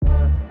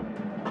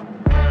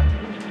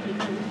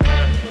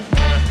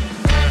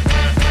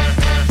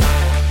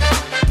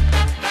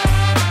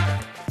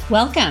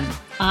Welcome.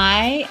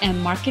 I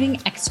am marketing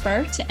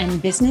expert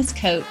and business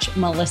coach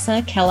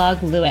Melissa Kellogg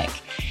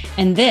Lewick,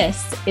 and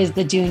this is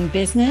the Doing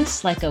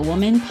Business Like a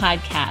Woman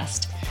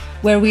podcast,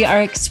 where we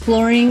are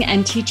exploring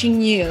and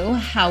teaching you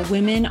how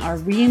women are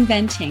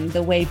reinventing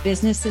the way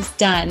business is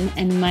done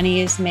and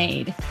money is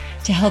made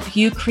to help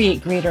you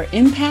create greater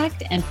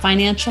impact and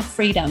financial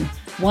freedom,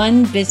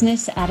 one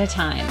business at a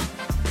time.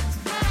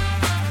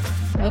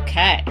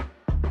 Okay.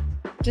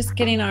 Just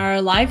getting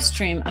our live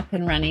stream up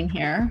and running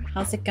here.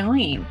 How's it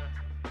going?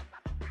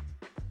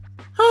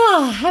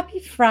 Happy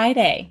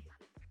Friday.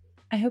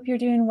 I hope you're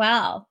doing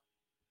well.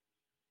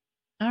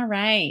 All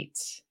right.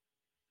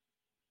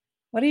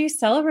 What are you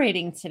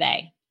celebrating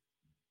today?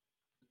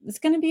 It's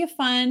going to be a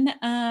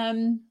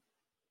fun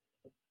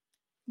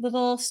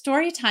little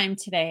story time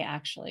today,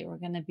 actually. We're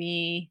going to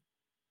be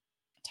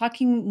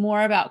talking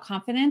more about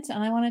confidence,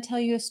 and I want to tell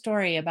you a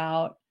story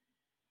about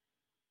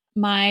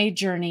my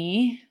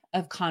journey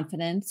of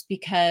confidence,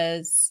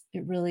 because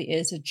it really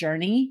is a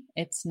journey.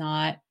 It's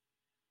not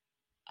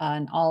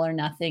an all or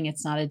nothing.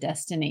 It's not a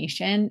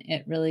destination.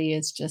 It really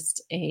is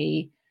just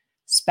a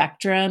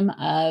spectrum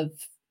of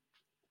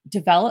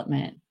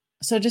development.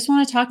 So just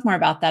want to talk more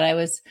about that. I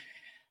was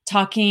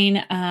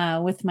talking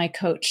with my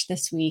coach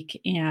this week,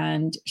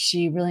 and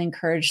she really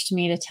encouraged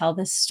me to tell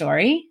this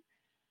story.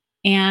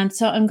 And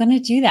so I'm going to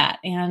do that.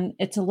 And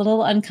it's a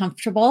little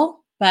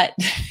uncomfortable, but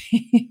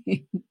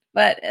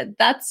but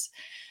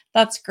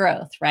that's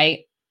growth,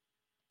 right?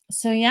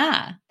 So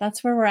yeah,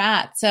 that's where we're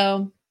at.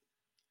 So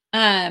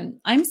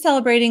I'm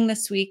celebrating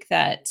this week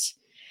that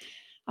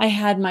I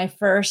had my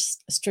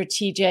first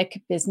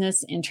strategic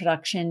business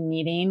introduction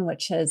meeting,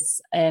 which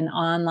is an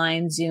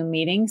online Zoom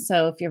meeting.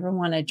 So if you ever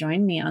want to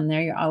join me on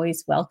there, you're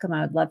always welcome.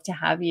 I would love to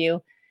have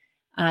you.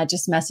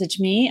 Just message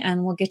me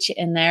and we'll get you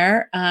in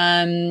there.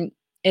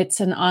 It's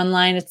an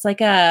online, it's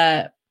like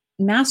a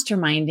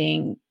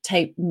masterminding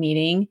type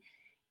meeting.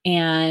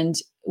 And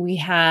we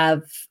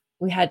had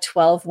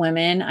 12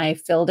 women. I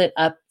filled it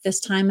up this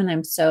time, and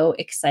I'm so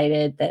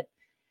excited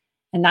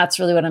and that's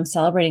really what I'm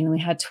celebrating. We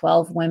had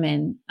 12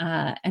 women,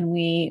 and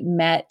we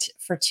met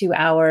for 2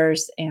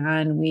 hours,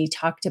 and we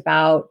talked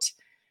about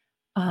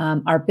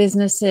our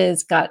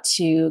businesses, got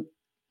to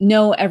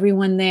know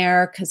everyone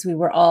there because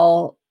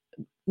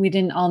we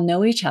didn't all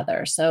know each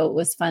other. So it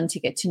was fun to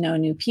get to know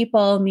new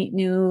people, meet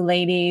new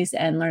ladies,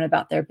 and learn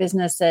about their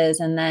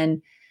businesses. And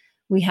then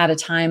we had a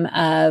time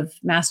of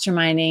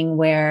masterminding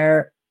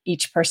where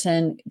each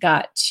person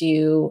got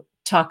to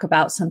talk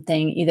about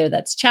something either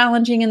that's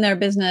challenging in their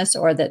business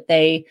or that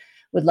they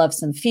would love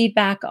some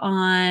feedback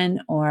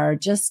on, or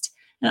just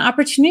an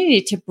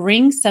opportunity to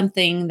bring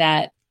something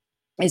that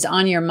is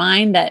on your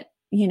mind that,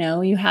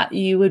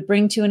 you would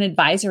bring to an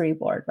advisory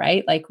board,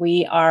 right? Like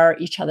we are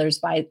each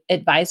other's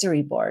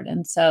advisory board.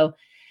 And so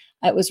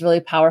it was really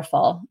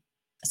powerful.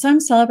 So I'm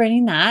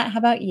celebrating that. How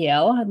about you?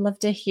 I'd love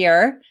to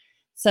hear.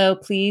 So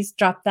please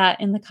drop that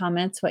in the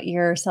comments, what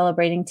you're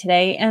celebrating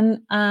today.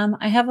 And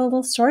I have a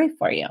little story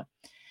for you.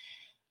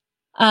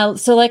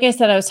 So like I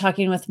said, I was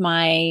talking with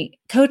my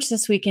coach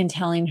this weekend,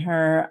 telling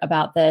her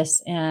about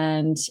this.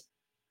 And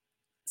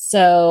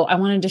so I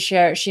wanted to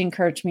share it. She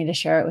encouraged me to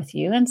share it with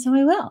you. And so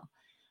I will.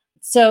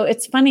 So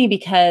it's funny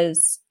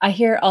because I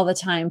hear all the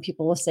time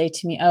people will say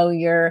to me, "Oh,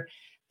 you're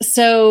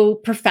so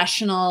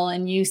professional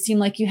and you seem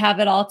like you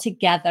have it all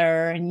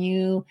together and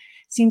you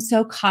seem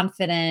so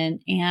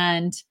confident."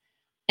 And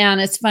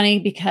it's funny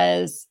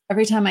because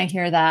every time I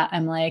hear that,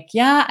 I'm like,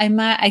 yeah,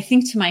 I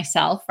think to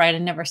myself, right? I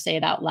never say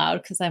it out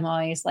loud because I'm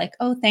always like,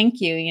 oh, thank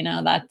you.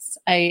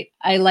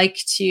 I like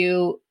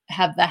to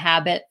have the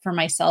habit for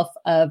myself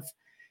of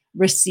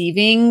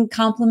receiving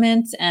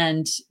compliments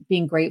and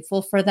being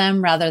grateful for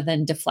them rather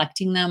than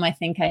deflecting them. I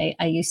think I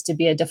used to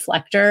be a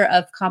deflector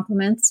of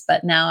compliments,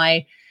 but now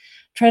I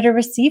try to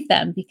receive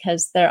them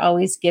because they're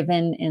always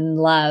given in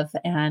love.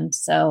 And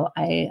so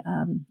I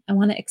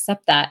want to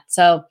accept that.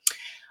 So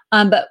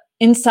but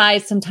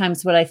inside,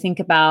 sometimes what I think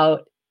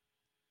about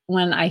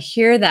when I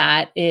hear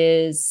that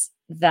is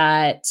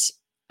that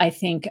I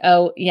think,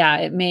 oh, yeah,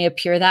 it may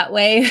appear that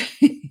way.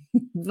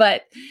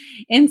 But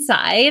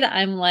inside,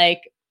 I'm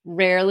like,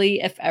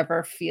 rarely, if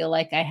ever, feel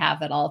like I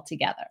have it all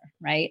together,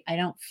 right? I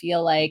don't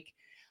feel like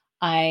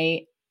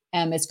I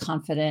am as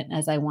confident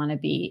as I want to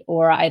be,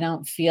 or I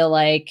don't feel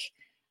like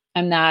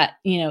I'm not,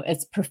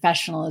 as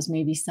professional as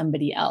maybe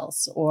somebody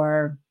else.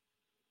 And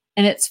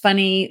it's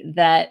funny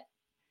that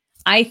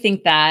I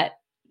think that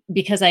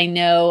because I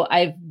know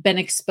I've been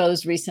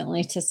exposed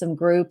recently to some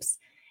groups,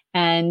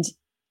 and,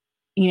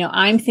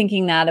 I'm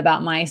thinking that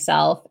about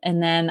myself.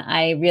 And then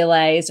I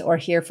realize or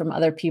hear from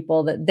other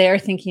people that they're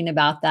thinking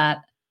about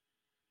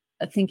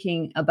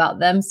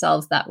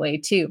themselves that way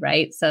too.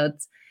 Right. So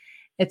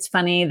it's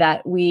funny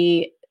that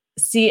we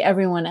see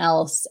everyone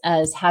else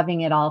as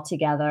having it all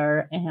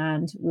together,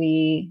 and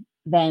we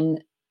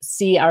then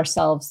see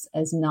ourselves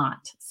as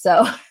not.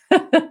 So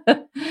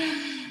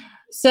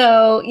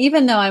So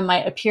even though I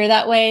might appear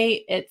that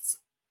way, it's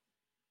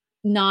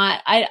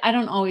not, I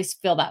don't always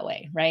feel that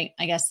way, right?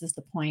 I guess is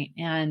the point.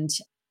 And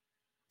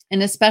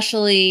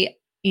especially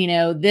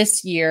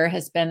this year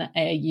has been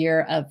a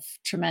year of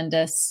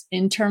tremendous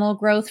internal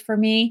growth for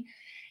me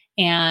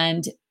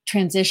and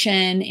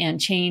transition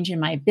and change in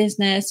my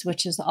business,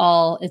 which is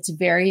it's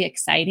very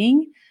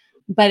exciting,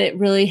 but it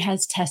really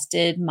has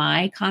tested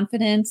my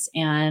confidence.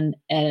 And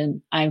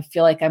I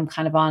feel like I'm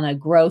kind of on a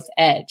growth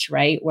edge,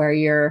 right?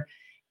 Where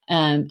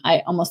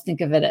I almost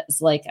think of it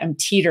as like I'm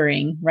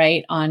teetering,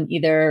 right? On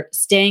either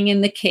staying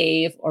in the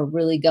cave or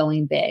really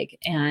going big.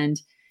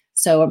 And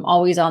so I'm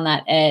always on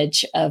that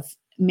edge of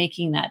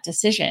making that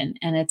decision.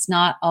 And it's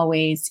not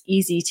always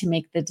easy to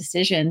make the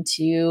decision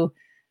to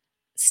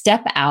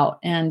step out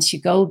and to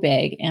go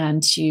big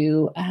and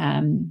to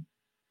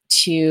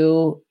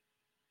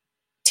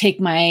take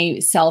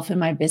myself and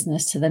my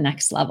business to the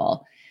next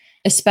level,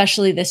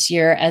 especially this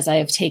year as I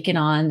have taken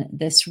on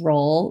this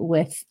role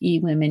with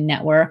eWomen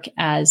Network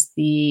as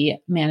the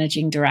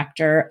managing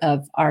director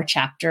of our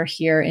chapter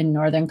here in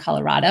Northern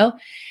Colorado.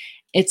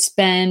 It's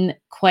been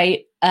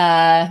quite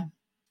a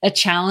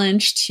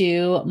challenge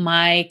to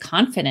my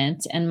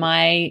confidence and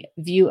my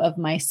view of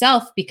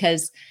myself,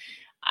 because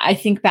I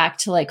think back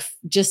to like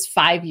just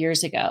 5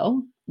 years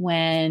ago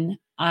when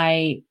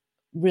I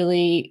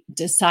really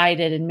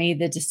decided and made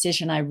the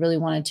decision I really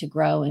wanted to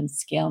grow and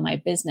scale my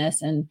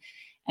business and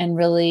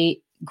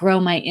really grow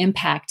my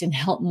impact and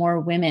help more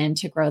women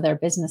to grow their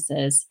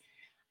businesses.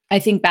 I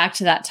think back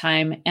to that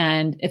time,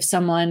 and if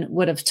someone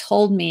would have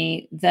told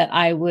me that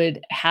I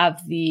would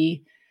have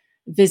the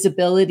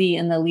visibility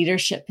in the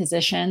leadership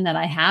position that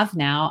I have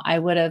now, I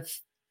would have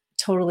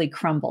totally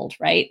crumbled,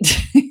 right?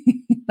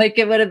 Like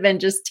it would have been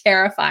just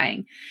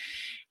terrifying.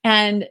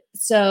 And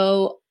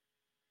so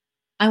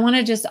I want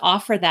to just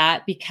offer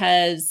that,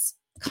 because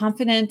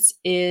confidence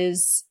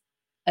is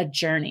a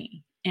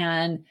journey.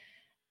 And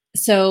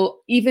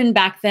so even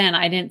back then,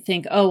 I didn't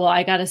think, oh, well,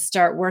 I got to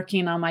start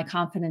working on my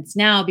confidence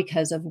now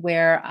because of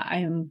where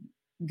I'm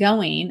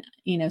going,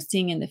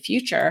 seeing in the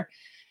future.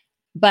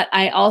 But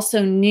I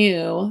also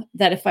knew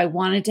that if I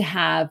wanted to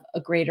have a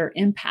greater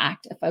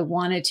impact, if I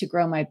wanted to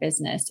grow my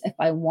business, if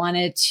I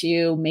wanted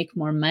to make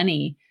more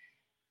money,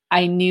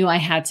 I knew I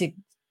had to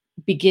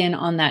begin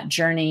on that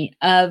journey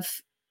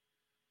of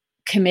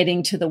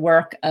committing to the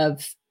work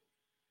of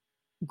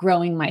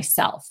growing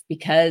myself,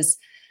 because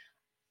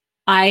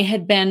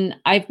I've been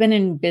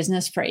in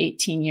business for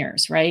 18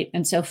 years, right?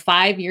 And so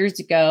 5 years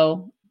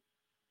ago,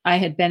 I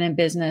had been in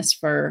business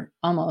for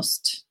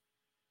almost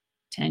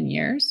 10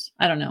 years.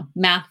 I don't know.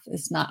 Math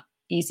is not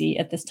easy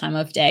at this time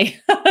of day.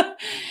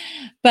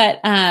 But,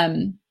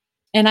 and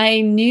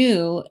I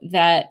knew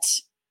that,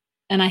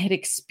 and I had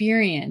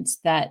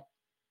experienced that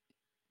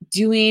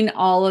doing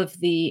all of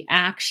the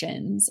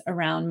actions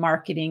around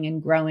marketing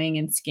and growing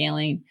and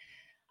scaling,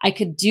 I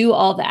could do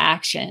all the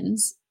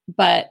actions,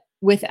 but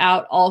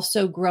without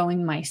also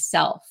growing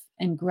myself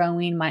and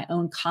growing my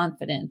own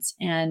confidence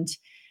and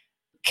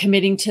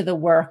committing to the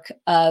work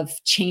of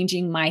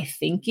changing my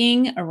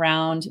thinking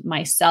around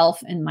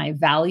myself and my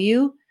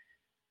value,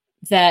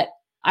 that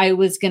I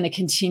was going to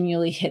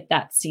continually hit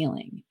that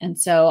ceiling. And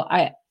so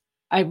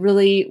I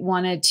really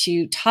wanted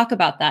to talk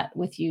about that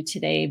with you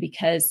today,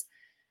 because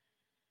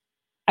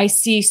I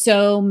see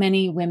so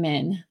many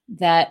women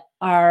that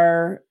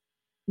are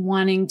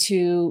wanting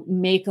to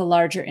make a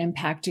larger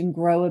impact and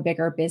grow a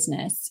bigger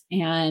business,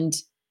 and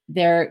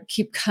they're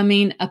keep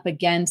coming up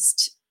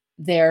against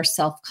their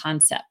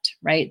self-concept,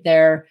 right?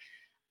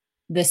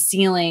 The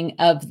ceiling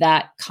of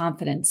that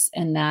confidence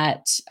and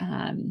that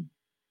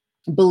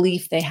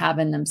belief they have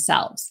in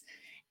themselves.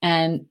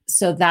 And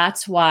so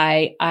that's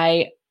why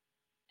I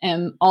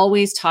am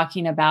always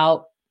talking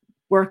about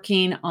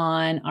working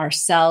on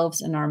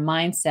ourselves and our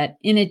mindset,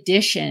 in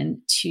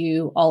addition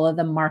to all of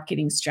the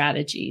marketing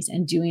strategies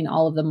and doing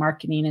all of the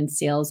marketing and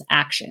sales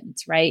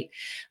actions, right?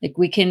 Like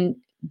we can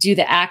do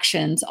the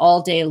actions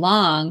all day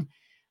long,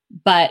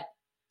 but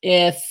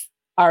if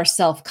our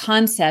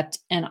self-concept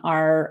and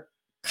our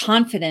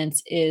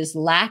confidence is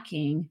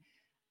lacking,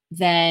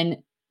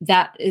 then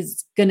that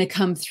is going to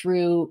come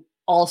through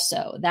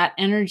also. That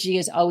energy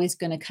is always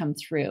going to come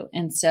through.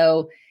 And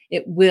so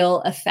it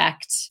will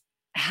affect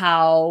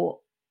how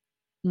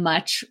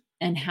much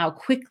and how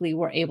quickly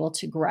we're able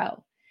to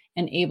grow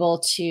and able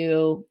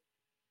to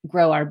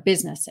grow our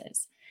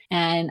businesses.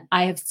 And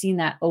I have seen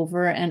that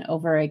over and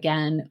over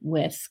again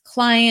with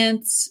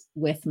clients,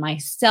 with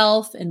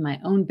myself in my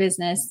own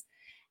business.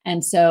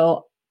 And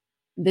so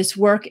this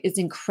work is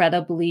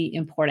incredibly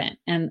important.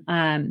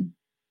 And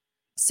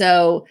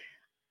so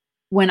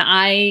when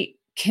I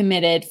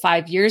committed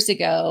 5 years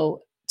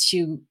ago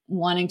to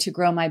wanting to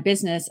grow my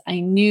business,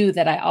 I knew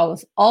that I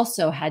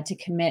also had to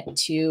commit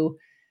to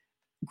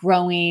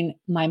growing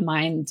my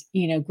mind,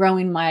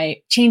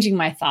 changing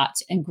my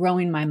thoughts and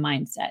growing my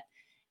mindset.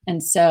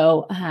 And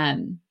so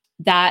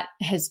that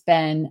has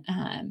been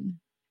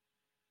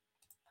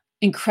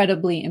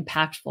incredibly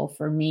impactful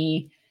for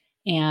me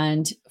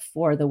and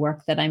for the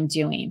work that I'm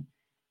doing.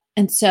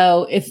 And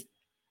so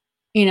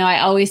I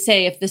always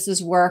say, if this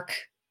is work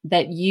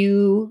that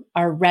you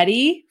are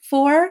ready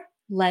for,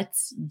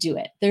 let's do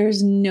it.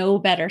 There's no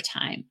better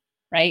time,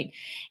 right?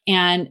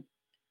 And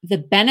the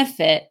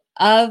benefit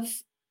of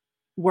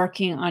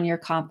working on your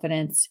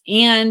confidence,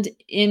 and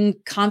in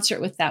concert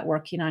with that,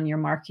 working on your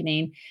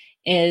marketing,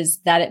 is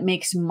that it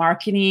makes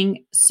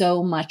marketing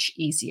so much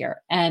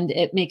easier, and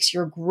it makes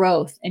your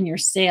growth and your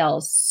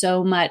sales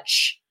so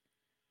much,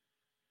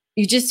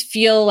 you just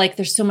feel like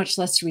there's so much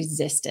less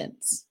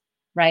resistance,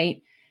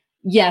 right?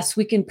 Yes,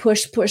 we can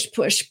push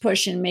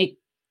and make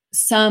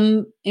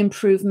some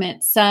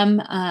improvement,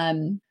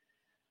 some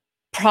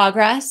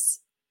progress.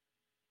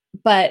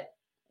 But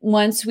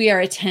once we are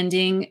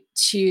attending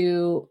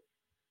to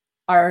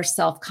our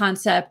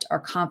self-concept, our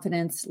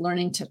confidence,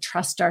 learning to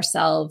trust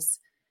ourselves,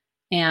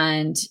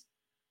 and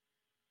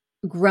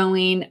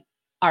growing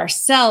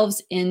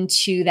ourselves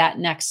into that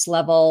next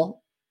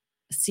level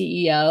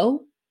CEO,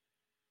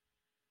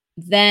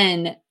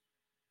 then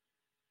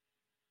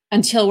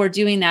until we're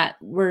doing that,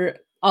 we're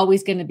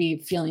always going to be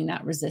feeling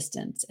that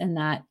resistance and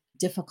that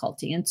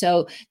difficulty. And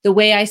so the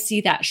way I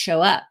see that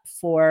show up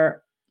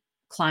for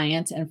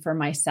clients and for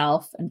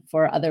myself and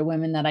for other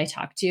women that I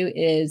talk to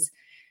is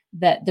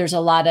that there's a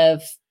lot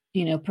of,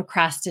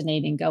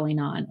 procrastinating going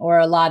on, or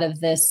a lot of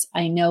this,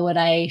 I know what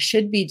I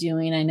should be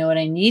doing, I know what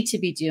I need to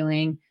be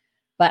doing,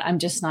 but I'm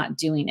just not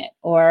doing it.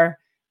 Or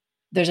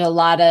there's a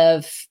lot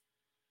of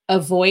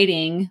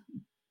avoiding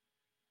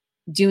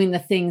doing the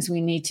things we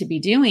need to be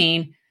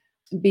doing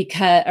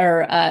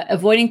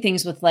avoiding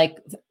things with like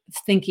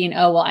thinking,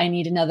 oh, well, I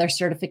need another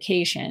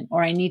certification,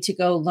 or I need to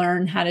go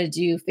learn how to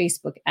do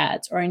Facebook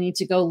ads, or I need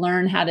to go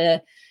learn how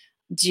to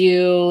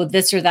do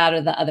this or that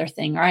or the other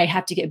thing, or I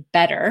have to get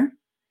better.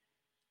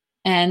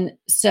 And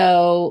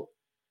so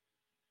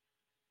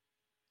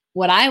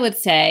what I would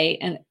say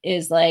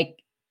is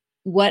like,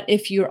 what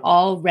if you're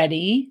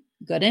already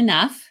good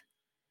enough?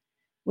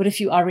 What if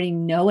you already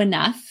know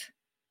enough?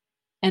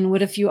 And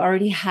what if you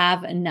already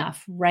have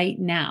enough right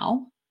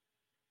now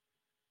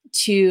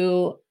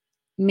to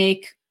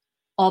make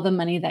all the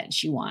money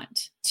that you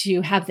want,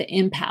 to have the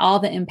impact, all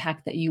the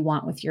impact that you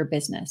want with your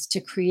business,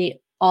 to create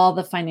all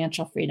the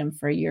financial freedom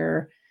for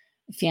your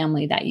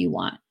family that you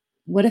want?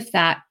 What if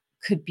that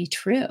could be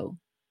true?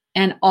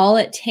 And all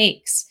it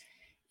takes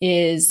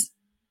is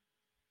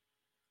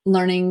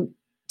learning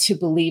to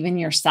believe in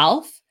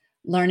yourself,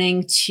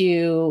 learning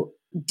to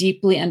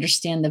deeply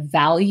understand the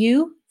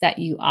value that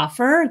you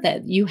offer,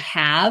 that you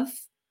have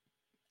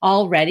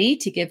already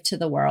to give to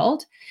the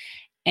world,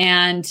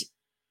 and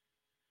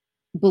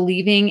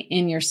believing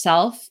in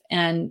yourself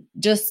and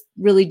just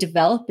really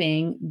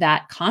developing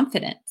that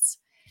confidence.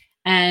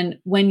 And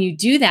when you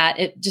do that,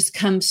 it just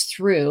comes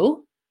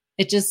through.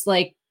 It just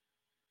like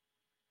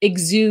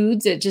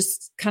exudes. It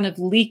just kind of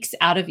leaks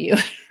out of you.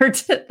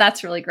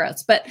 That's really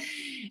gross, but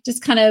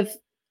just kind of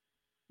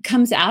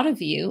comes out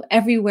of you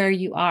everywhere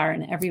you are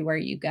and everywhere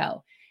you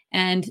go.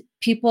 And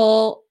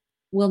people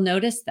will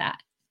notice that,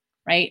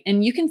 right?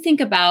 And you can think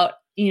about,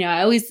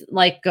 I always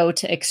like go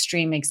to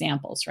extreme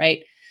examples,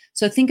 right?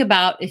 So think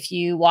about if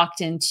you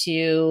walked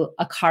into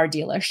a car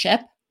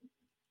dealership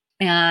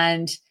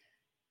and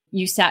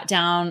you sat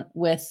down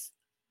with,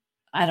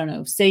 I don't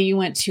know, say you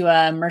went to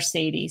a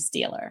Mercedes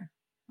dealer.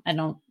 I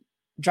don't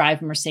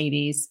drive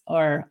Mercedes,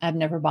 or I've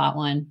never bought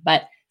one,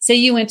 but say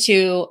you went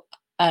to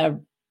a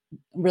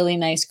really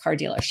nice car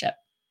dealership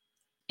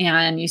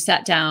and you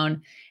sat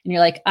down and you're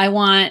like, I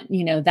want,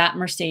 that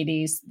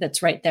Mercedes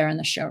that's right there in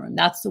the showroom.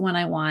 That's the one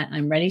I want.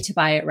 I'm ready to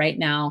buy it right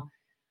now.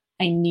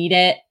 I need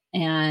it.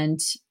 And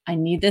I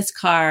need this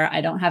car. I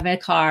don't have a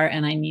car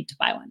and I need to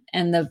buy one.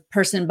 And the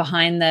person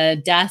behind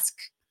the desk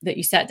that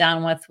you sat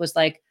down with was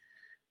like,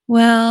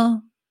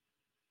 well,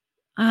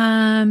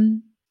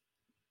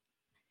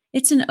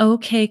 it's an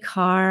okay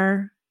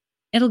car.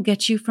 It'll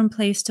get you from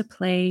place to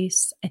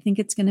place. I think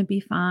it's going to be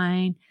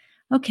fine.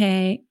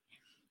 Okay.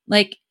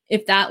 Like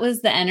if that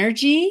was the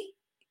energy,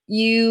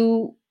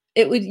 you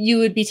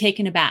would be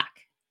taken aback,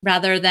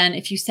 rather than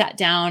if you sat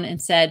down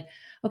and said,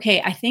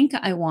 okay, I think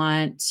I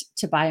want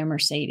to buy a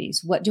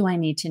Mercedes. What do I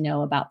need to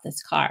know about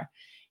this car?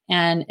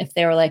 And if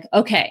they were like,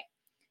 okay,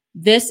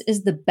 this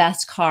is the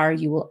best car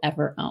you will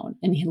ever own,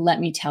 and let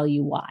me tell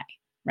you why,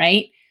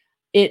 right?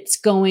 It's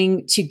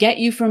going to get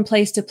you from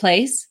place to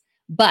place,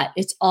 but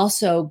it's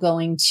also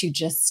going to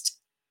just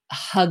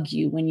hug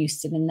you when you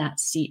sit in that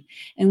seat.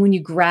 And when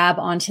you grab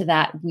onto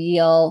that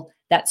wheel,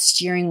 that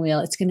steering wheel,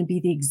 it's going to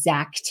be the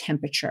exact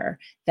temperature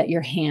that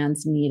your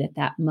hands need at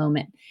that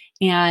moment.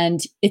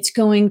 And it's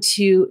going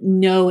to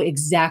know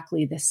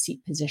exactly the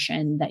seat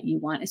position that you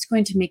want. It's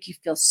going to make you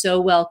feel so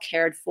well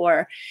cared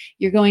for.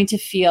 You're going to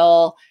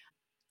feel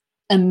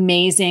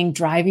amazing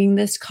driving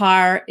this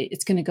car.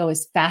 It's going to go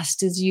as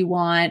fast as you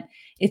want.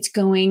 It's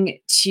going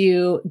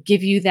to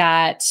give you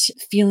that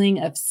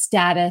feeling of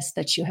status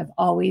that you have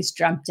always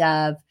dreamt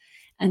of.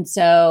 And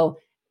so,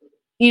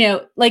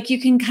 like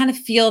you can kind of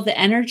feel the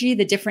energy,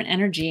 the different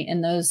energy in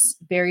those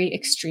very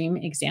extreme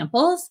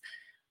examples.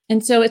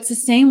 And so it's the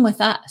same with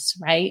us,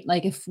 right?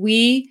 Like if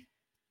we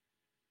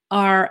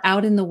are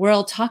out in the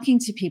world talking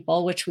to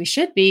people, which we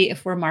should be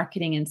if we're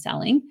marketing and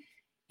selling,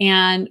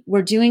 and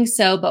we're doing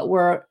so, but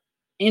we're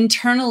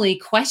internally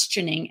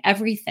questioning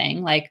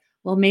everything like,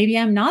 well, maybe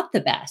I'm not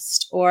the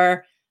best,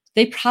 or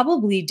they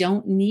probably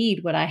don't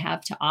need what I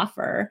have to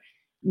offer.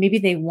 Maybe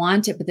they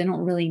want it, but they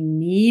don't really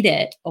need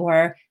it,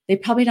 or they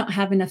probably don't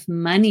have enough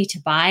money to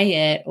buy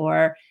it,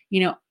 or,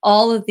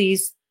 all of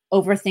these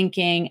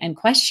overthinking and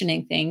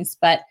questioning things.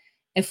 But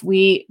if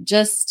we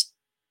just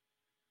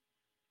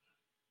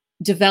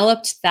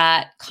developed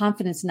that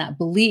confidence and that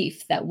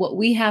belief that what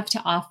we have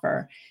to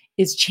offer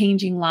is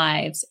changing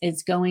lives,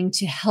 is going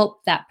to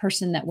help that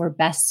person that we're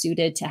best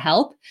suited to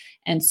help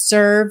and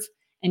serve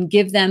and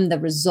give them the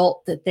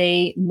result that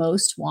they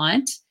most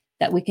want,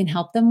 that we can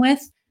help them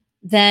with,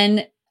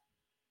 then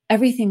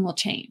everything will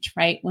change,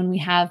 right? When we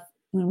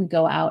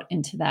go out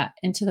into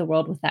the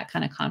world with that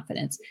kind of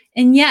confidence.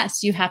 And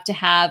yes, you have to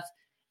have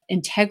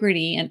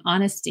integrity and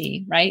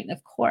honesty, right?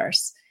 Of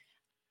course.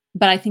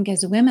 But I think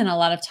as women, a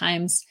lot of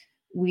times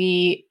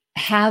we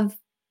have,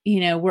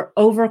 we're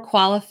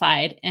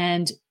overqualified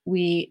and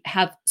we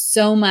have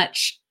so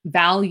much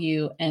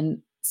value and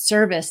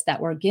service that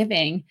we're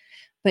giving,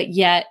 but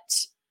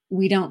yet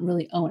we don't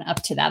really own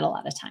up to that a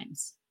lot of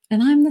times.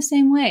 And I'm the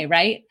same way,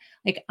 right?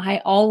 Like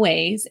I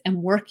always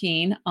am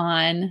working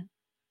on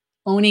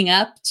owning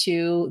up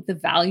to the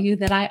value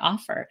that I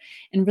offer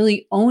and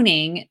really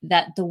owning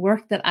that the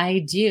work that I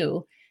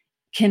do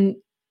can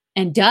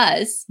and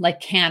does,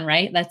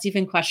 right? That's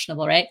even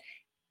questionable, right?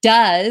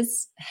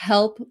 Does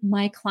help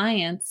my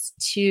clients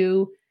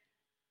to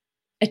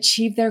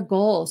achieve their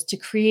goals, to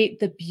create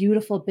the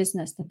beautiful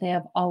business that they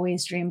have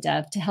always dreamed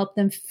of, to help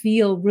them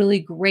feel really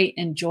great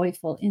and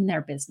joyful in their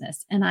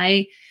business. And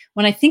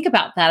when I think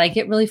about that, I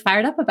get really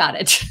fired up about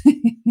it.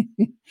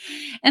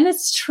 And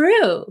it's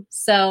true.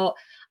 So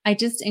I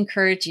just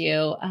encourage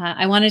you.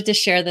 I wanted to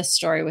share this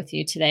story with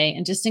you today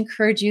and just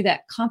encourage you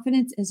that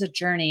confidence is a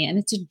journey, and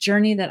it's a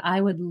journey that I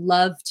would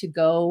love to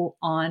go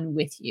on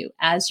with you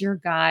as your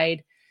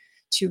guide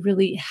to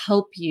really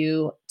help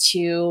you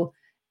to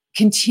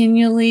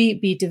continually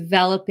be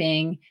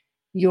developing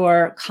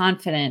your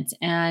confidence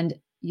and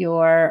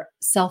your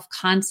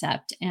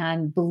self-concept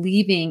and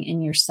believing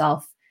in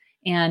yourself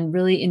and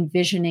really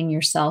envisioning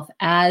yourself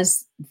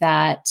as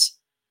that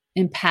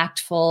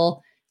impactful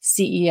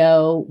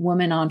CEO,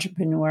 woman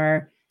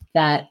entrepreneur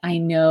that I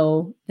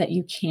know that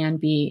you can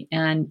be.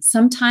 And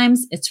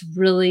sometimes it's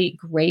really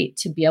great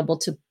to be able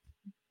to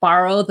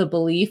borrow the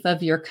belief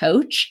of your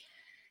coach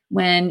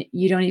when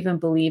you don't even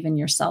believe in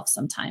yourself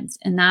sometimes.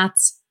 And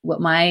that's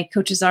what my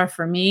coaches are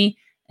for me.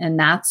 And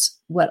that's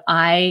what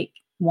I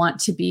want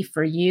to be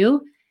for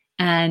you.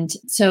 And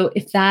so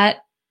if that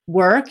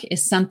work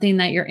is something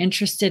that you're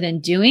interested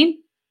in doing,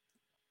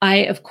 I,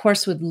 of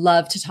course, would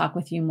love to talk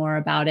with you more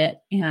about it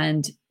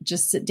and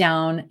just sit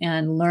down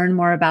and learn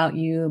more about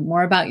you,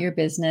 more about your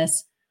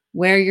business,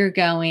 where you're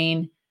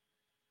going,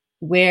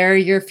 where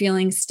you're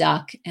feeling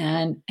stuck,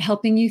 and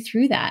helping you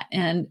through that,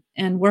 and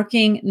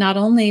working not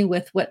only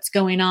with what's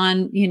going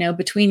on,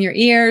 between your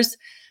ears,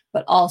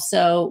 but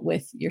also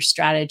with your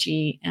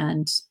strategy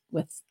and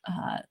with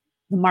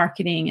the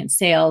marketing and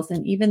sales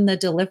and even the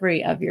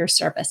delivery of your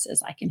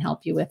services I can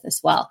help you with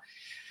as well.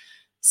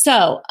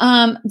 So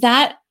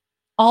that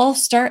all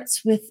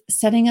starts with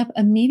setting up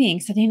a meeting,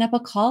 setting up a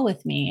call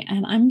with me.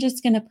 And I'm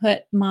just going to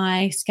put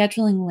my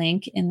scheduling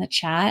link in the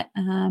chat.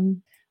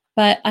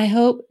 But I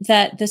hope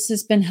that this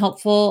has been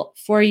helpful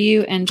for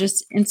you and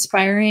just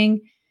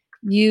inspiring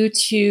you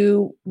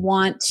to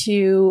want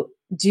to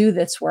do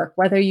this work,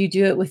 whether you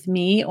do it with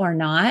me or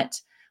not,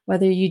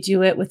 whether you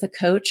do it with a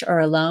coach or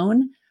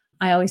alone.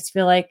 I always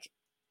feel like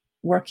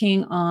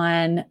working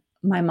on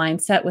my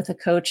mindset with a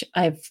coach,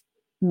 I've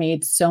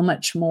made so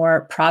much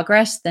more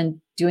progress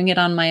than doing it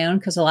on my own,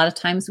 because a lot of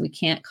times we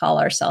can't call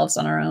ourselves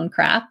on our own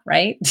crap,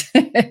 right?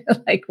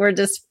 Like we're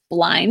just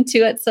blind to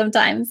it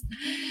sometimes.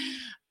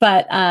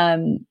 But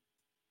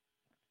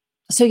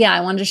so yeah,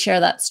 I wanted to share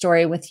that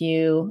story with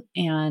you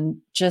and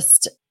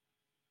just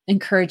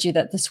encourage you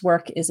that this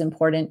work is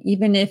important,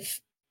 even if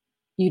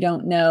you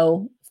don't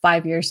know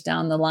 5 years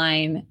down the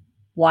line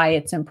why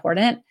it's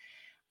important.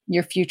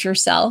 Your future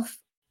self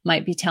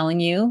might be telling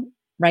you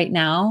right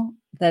now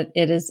that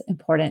it is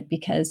important,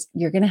 because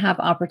you're going to have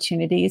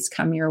opportunities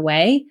come your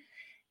way,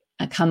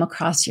 come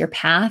across your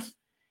path,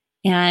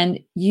 and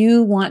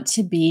you want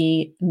to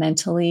be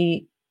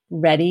mentally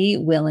ready,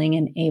 willing,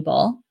 and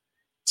able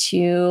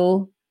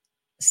to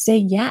say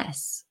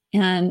yes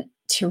and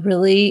to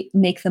really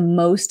make the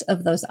most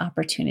of those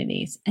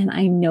opportunities. And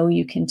I know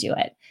you can do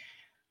it.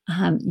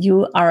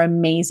 You are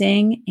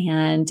amazing,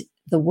 and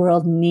the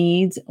world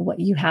needs what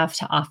you have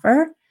to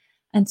offer.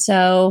 And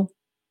so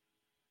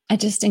I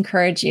just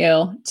encourage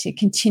you to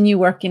continue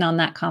working on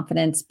that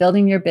confidence,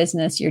 building your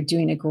business. You're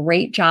doing a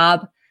great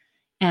job.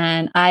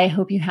 And I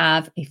hope you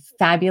have a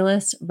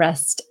fabulous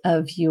rest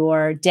of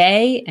your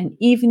day and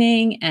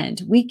evening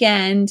and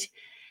weekend.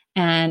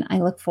 And I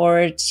look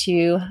forward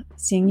to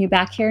seeing you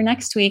back here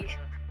next week.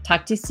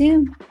 Talk to you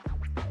soon.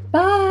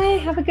 Bye.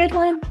 Have a good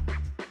one.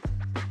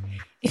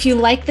 If you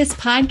like this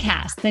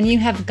podcast, then you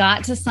have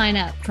got to sign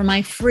up for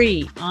my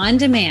free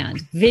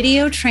on-demand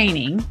video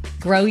training,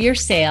 Grow Your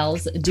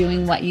Sales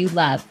Doing What You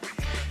Love,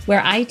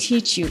 where I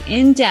teach you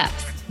in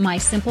depth my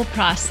simple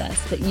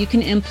process that you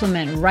can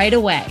implement right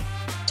away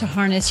to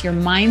harness your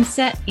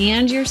mindset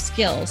and your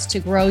skills to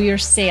grow your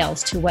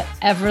sales to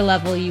whatever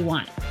level you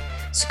want.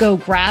 So go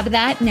grab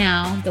that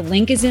now. The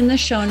link is in the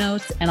show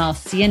notes, and I'll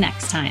see you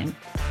next time.